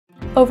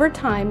Over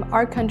time,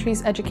 our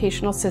country's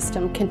educational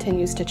system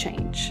continues to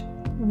change.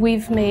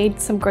 We've made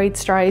some great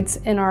strides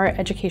in our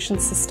education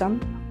system.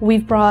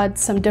 We've brought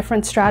some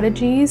different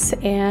strategies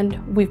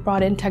and we've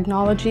brought in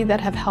technology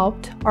that have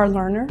helped our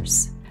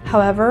learners.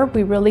 However,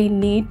 we really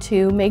need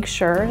to make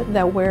sure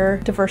that we're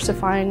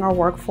diversifying our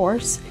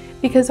workforce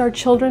because our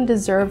children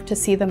deserve to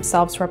see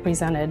themselves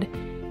represented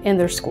in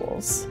their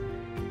schools.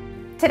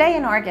 Today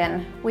in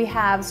Oregon, we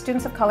have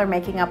students of color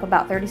making up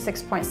about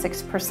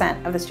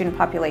 36.6% of the student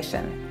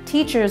population.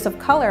 Teachers of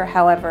color,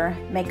 however,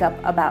 make up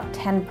about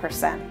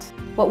 10%.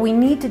 What we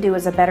need to do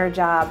is a better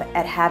job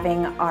at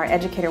having our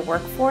educator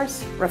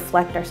workforce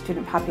reflect our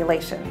student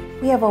population.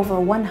 We have over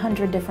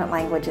 100 different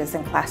languages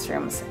in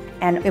classrooms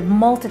and a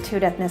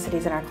multitude of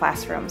ethnicities in our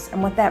classrooms,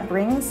 and what that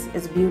brings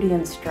is beauty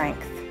and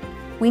strength.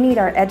 We need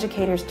our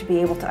educators to be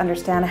able to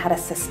understand how to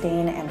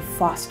sustain and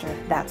foster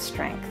that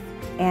strength.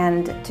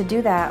 And to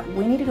do that,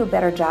 we need to do a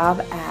better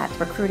job at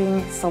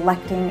recruiting,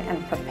 selecting,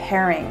 and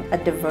preparing a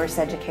diverse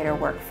educator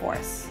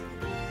workforce.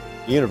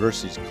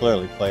 Universities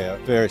clearly play a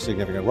very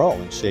significant role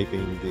in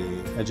shaping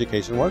the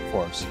education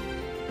workforce.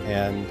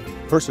 And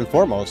first and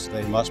foremost,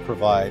 they must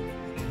provide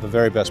the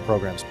very best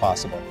programs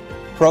possible.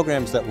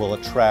 Programs that will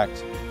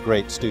attract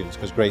great students,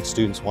 because great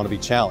students want to be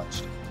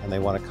challenged and they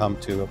want to come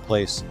to a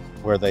place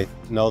where they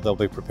know they'll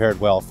be prepared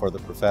well for the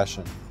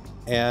profession.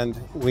 And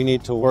we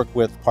need to work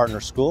with partner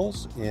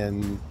schools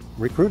in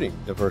recruiting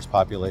diverse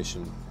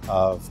population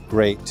of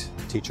great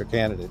teacher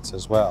candidates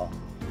as well.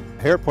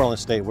 Here at Portland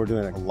State, we're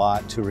doing a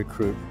lot to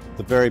recruit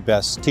the very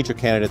best teacher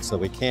candidates that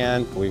we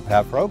can. We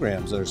have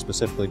programs that are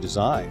specifically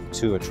designed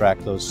to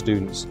attract those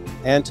students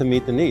and to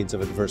meet the needs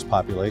of a diverse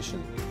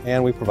population.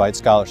 And we provide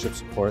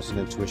scholarships, of course,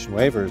 and tuition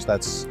waivers.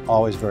 That's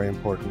always very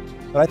important.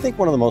 But I think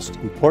one of the most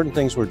important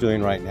things we're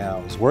doing right now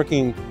is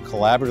working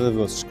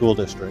collaboratively with school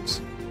districts.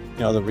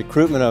 You know, the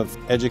recruitment of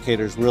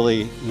educators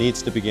really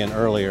needs to begin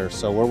earlier,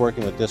 so we're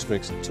working with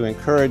districts to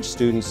encourage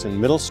students in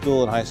middle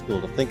school and high school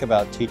to think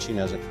about teaching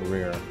as a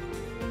career.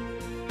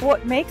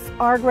 What makes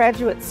our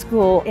graduate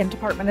school and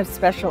Department of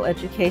Special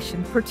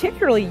Education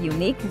particularly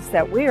unique is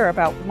that we are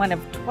about one of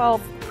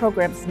 12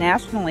 programs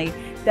nationally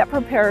that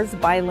prepares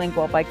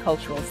bilingual,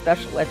 bicultural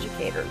special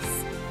educators.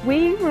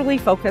 We really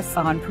focus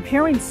on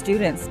preparing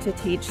students to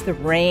teach the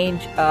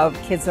range of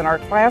kids in our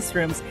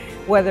classrooms,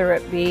 whether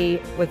it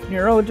be with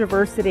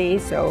neurodiversity,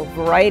 so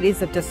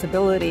varieties of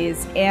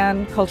disabilities,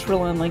 and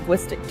cultural and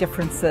linguistic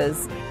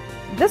differences.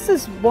 This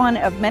is one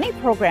of many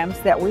programs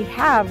that we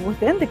have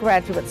within the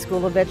Graduate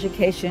School of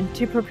Education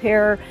to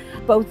prepare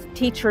both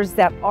teachers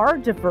that are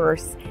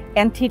diverse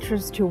and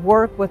teachers to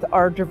work with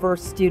our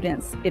diverse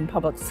students in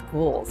public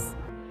schools.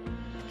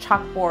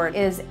 Chalkboard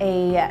is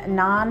a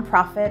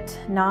nonprofit,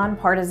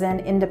 nonpartisan,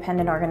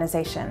 independent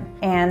organization.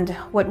 And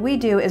what we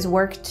do is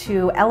work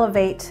to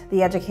elevate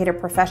the educator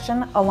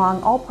profession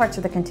along all parts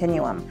of the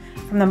continuum,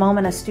 from the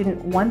moment a student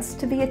wants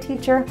to be a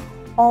teacher,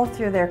 all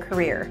through their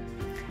career.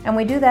 And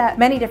we do that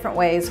many different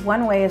ways.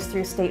 One way is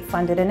through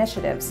state-funded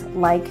initiatives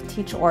like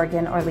Teach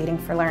Oregon or Leading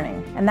for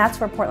Learning. And that's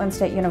where Portland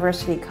State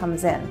University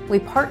comes in. We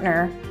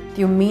partner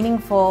through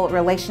meaningful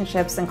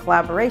relationships and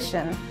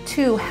collaboration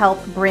to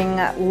help bring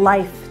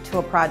life to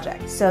a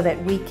project so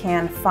that we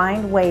can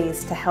find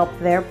ways to help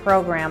their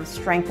programs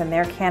strengthen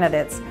their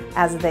candidates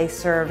as they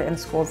serve in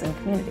schools and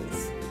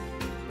communities.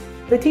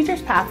 The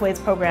Teachers Pathways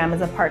program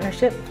is a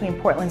partnership between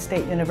Portland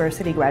State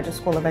University Graduate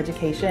School of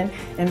Education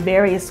and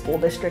various school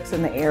districts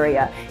in the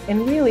area.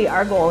 And really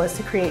our goal is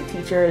to create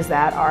teachers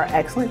that are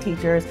excellent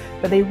teachers,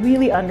 but they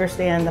really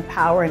understand the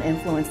power and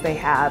influence they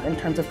have in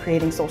terms of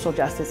creating social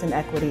justice and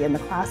equity in the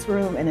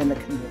classroom and in the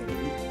community.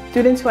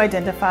 Students who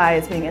identify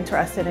as being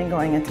interested in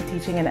going into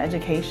teaching and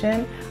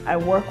education, I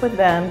work with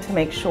them to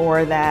make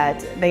sure that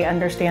they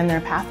understand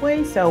their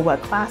pathway, so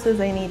what classes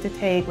they need to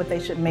take, what they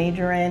should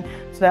major in,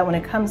 so that when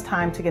it comes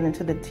time to get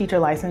into the teacher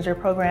licensure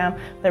program,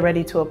 they're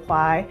ready to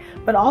apply.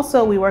 But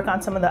also we work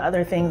on some of the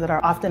other things that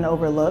are often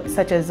overlooked,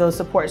 such as those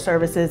support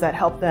services that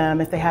help them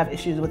if they have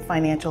issues with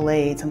financial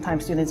aid.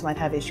 Sometimes students might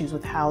have issues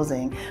with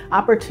housing.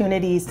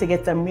 Opportunities to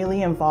get them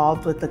really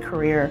involved with the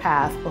career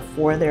path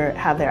before they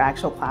have their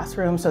actual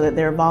classroom, so that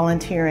they're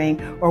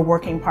volunteering or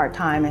working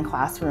part-time in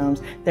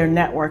classrooms, they're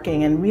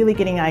networking and really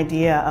getting an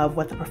idea of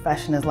what the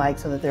profession is like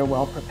so that they're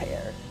well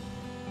prepared.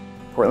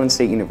 Portland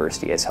State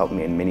University has helped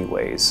me in many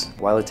ways.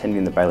 While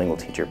attending the Bilingual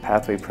Teacher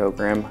Pathway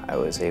program, I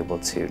was able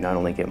to not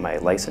only get my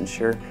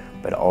licensure,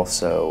 but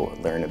also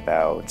learn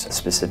about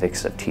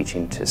specifics of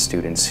teaching to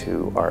students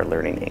who are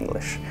learning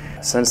English.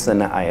 Since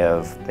then, I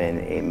have been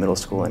a middle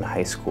school and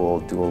high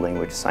school dual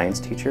language science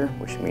teacher,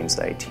 which means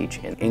that I teach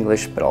in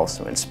English but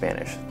also in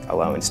Spanish,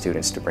 allowing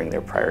students to bring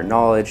their prior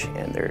knowledge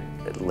and their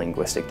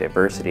linguistic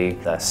diversity,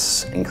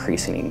 thus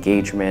increasing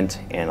engagement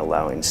and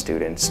allowing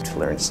students to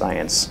learn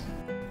science.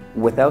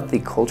 Without the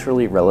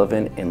culturally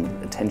relevant and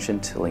attention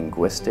to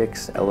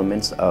linguistics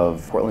elements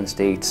of Portland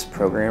State's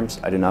programs,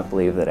 I do not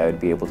believe that I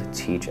would be able to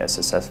teach as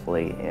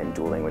successfully in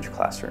dual language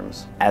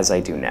classrooms as I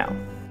do now.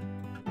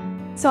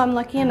 So I'm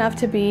lucky enough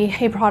to be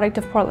a product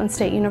of Portland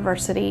State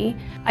University.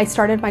 I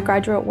started my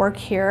graduate work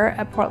here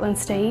at Portland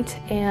State,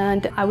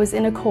 and I was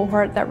in a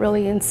cohort that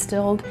really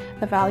instilled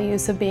the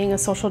values of being a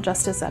social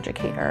justice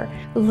educator.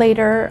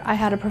 Later, I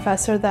had a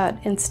professor that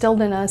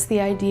instilled in us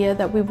the idea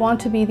that we want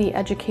to be the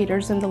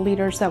educators and the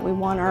leaders that we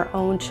want our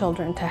own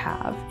children to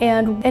have.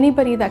 And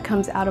anybody that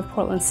comes out of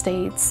Portland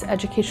State's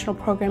educational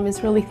program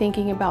is really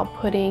thinking about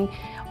putting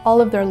all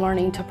of their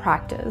learning to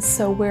practice.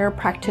 So we're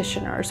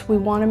practitioners. We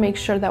want to make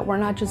sure that we're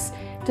not just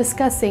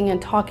discussing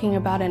and talking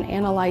about and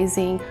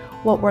analyzing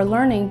what we're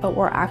learning, but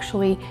we're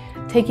actually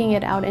taking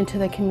it out into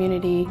the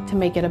community to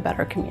make it a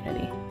better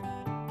community.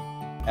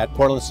 At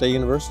Portland State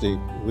University,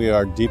 we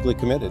are deeply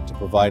committed to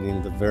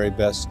providing the very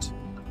best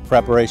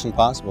preparation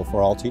possible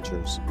for all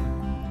teachers.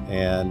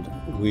 And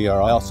we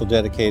are also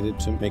dedicated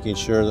to making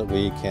sure that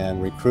we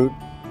can recruit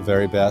the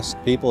very best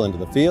people into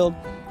the field,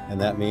 and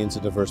that means a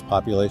diverse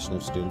population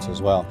of students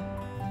as well.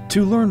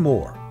 To learn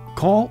more,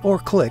 call or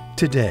click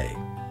today.